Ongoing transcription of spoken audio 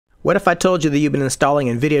What if I told you that you've been installing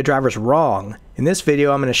NVIDIA drivers wrong? In this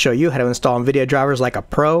video, I'm going to show you how to install NVIDIA drivers like a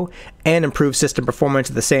pro and improve system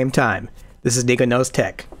performance at the same time. This is Nico Knows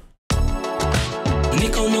Tech.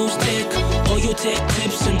 Nico Knows Tech, all your tech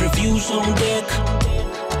tips and reviews on deck.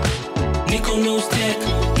 Nico Knows Tech,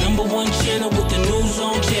 #1 channel with the news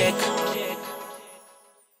on check.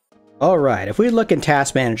 Alright, if we look in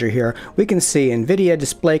Task Manager here, we can see NVIDIA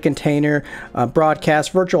Display Container, Broadcast,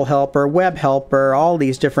 Virtual Helper, Web Helper, all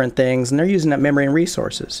these different things, and they're using up memory and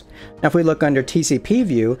resources. Now if we look under TCP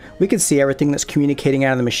View, we can see everything that's communicating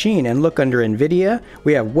out of the machine, and look under NVIDIA,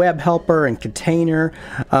 we have Web Helper and Container,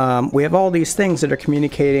 we have all these things that are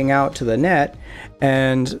communicating out to the net,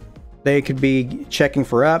 and they could be checking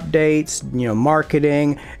for updates,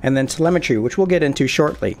 marketing, and then telemetry, which we'll get into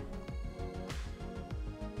shortly.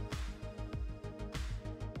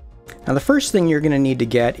 Now the first thing you're going to need to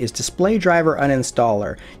get is Display Driver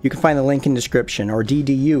Uninstaller. You can find the link in description, or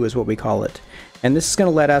DDU is what we call it. And this is going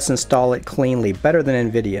to let us install it cleanly, better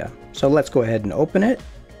than NVIDIA. So let's go ahead and open it.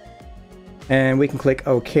 And we can click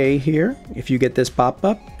OK here if you get this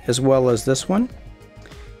pop-up, as well as this one.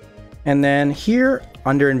 And then here,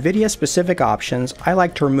 under NVIDIA specific options, I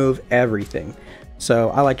like to remove everything.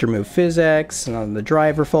 So I like to remove PhysX, and the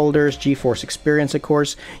driver folders, GeForce Experience of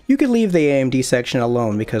course. You could leave the AMD section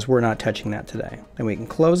alone because we're not touching that today. Then we can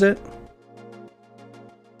close it.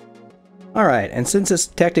 Alright, and since it's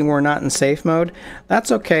detecting we're not in safe mode,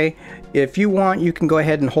 that's okay. If you want, you can go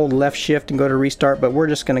ahead and hold left shift and go to restart, but we're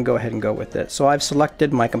just going to go ahead and go with it. So I've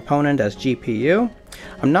selected my component as GPU.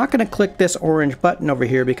 I'm not going to click this orange button over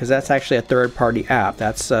here because that's actually a third-party app.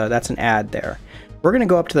 That's an ad there. We're going to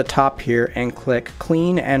go up to the top here and click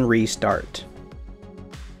Clean and Restart.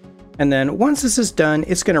 And then once this is done,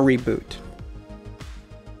 it's going to reboot.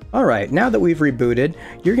 Alright, now that we've rebooted,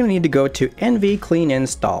 you're going to need to go to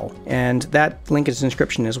NVCleanInstall, and that link is in the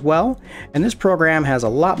description as well. And this program has a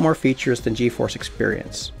lot more features than GeForce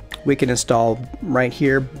Experience. We can install right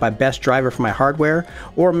here by best driver for my hardware,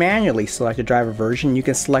 or manually select a driver version. You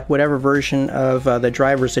can select whatever version of the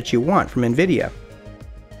drivers that you want from NVIDIA.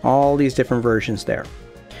 All these different versions there.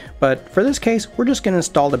 But for this case, we're just going to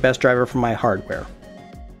install the best driver for my hardware.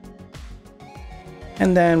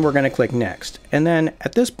 And then we're going to click Next. And then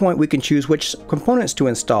at this point we can choose which components to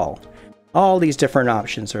install. All these different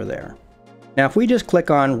options are there. Now if we just click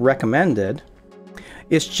on Recommended,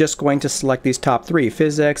 it's just going to select these top three: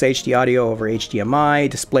 PhysX, HD Audio over HDMI,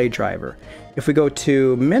 Display Driver. If we go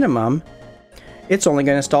to Minimum, it's only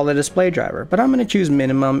going to install the display driver. But I'm going to choose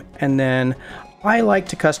Minimum, and then I like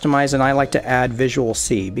to customize and I like to add Visual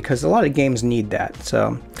C because a lot of games need that.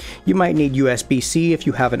 So you might need USB-C if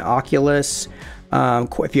you have an Oculus,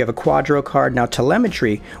 if you have a Quadro card. Now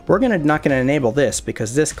telemetry, we're not going to enable this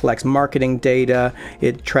because this collects marketing data.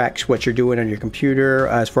 It tracks what you're doing on your computer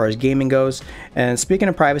as far as gaming goes. And speaking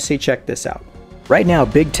of privacy, check this out. Right now,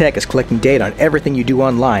 big tech is collecting data on everything you do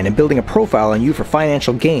online and building a profile on you for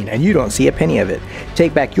financial gain, and you don't see a penny of it.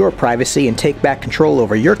 Take back your privacy and take back control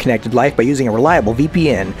over your connected life by using a reliable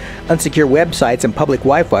VPN. Unsecure websites and public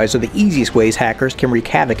Wi-Fi are the easiest ways hackers can wreak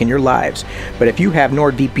havoc in your lives. But if you have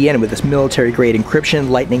NordVPN with its military-grade encryption,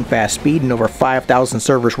 lightning-fast speed, and over 5,000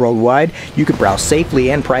 servers worldwide, you can browse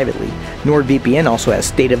safely and privately. NordVPN also has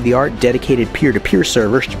state-of-the-art, dedicated peer-to-peer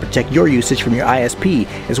servers to protect your usage from your ISP,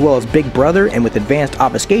 as well as Big Brother, and with advanced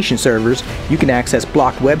obfuscation servers, you can access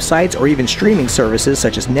blocked websites or even streaming services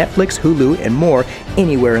such as Netflix, Hulu, and more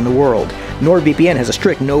anywhere in the world. NordVPN has a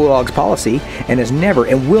strict no-logs policy and has never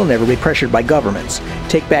and will never be pressured by governments.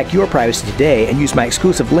 Take back your privacy today and use my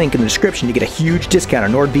exclusive link in the description to get a huge discount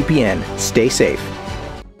on NordVPN. Stay safe.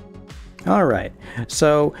 Alright,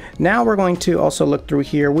 so now we're going to also look through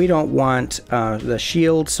here. We don't want the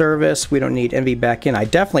Shield service. We don't need NV backend. I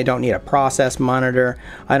definitely don't need a process monitor.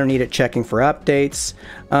 I don't need it checking for updates.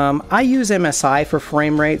 I use MSI for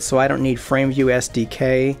frame rate, so I don't need FrameView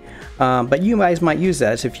SDK. But you guys might use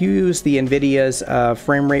that. So if you use the NVIDIA's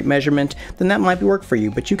frame rate measurement, then that might work for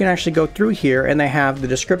you. But you can actually go through here and they have the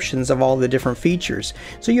descriptions of all the different features.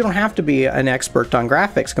 So you don't have to be an expert on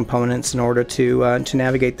graphics components in order to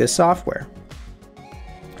navigate this software.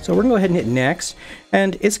 So we're going to go ahead and hit Next,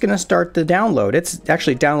 and it's going to start the download. It's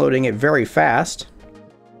actually downloading it very fast.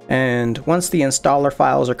 And once the installer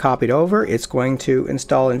files are copied over, it's going to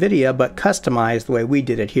install NVIDIA, but customized the way we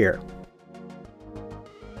did it here.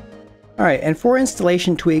 Alright, and for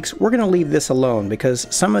installation tweaks, we're going to leave this alone because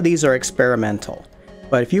some of these are experimental.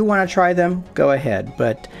 But if you want to try them, go ahead.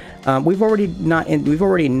 But we've already not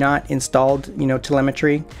installed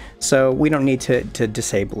telemetry, so we don't need to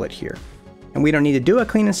disable it here. And we don't need to do a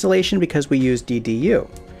clean installation because we use DDU.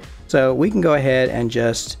 So we can go ahead and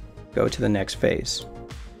just go to the next phase.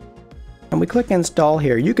 And we click install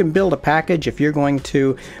here. You can build a package if you're going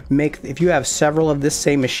to if you have several of this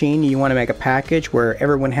same machine, you want to make a package where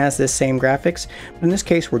everyone has this same graphics. But in this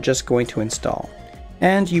case, we're just going to install.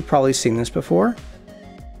 And you've probably seen this before.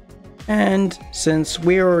 And since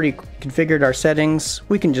we already configured our settings,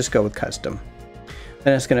 we can just go with custom.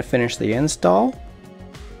 Then it's going to finish the install.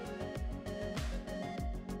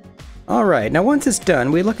 Alright, now once it's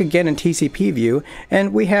done, we look again in TCP view,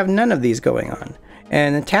 and we have none of these going on.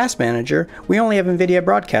 And in Task Manager, we only have NVIDIA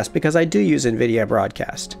Broadcast because I do use NVIDIA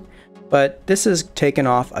Broadcast. But this has taken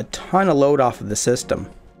off a ton of load off of the system.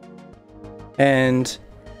 And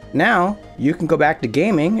now you can go back to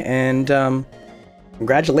gaming, and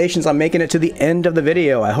congratulations on making it to the end of the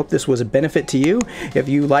video. I hope this was a benefit to you. If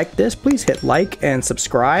you liked this, please hit like and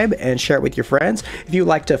subscribe and share it with your friends. If you'd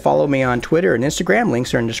like to follow me on Twitter and Instagram,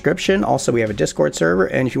 links are in the description. Also, we have a Discord server,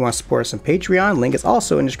 and if you want to support us on Patreon, link is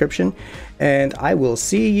also in the description. And I will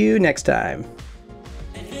see you next time.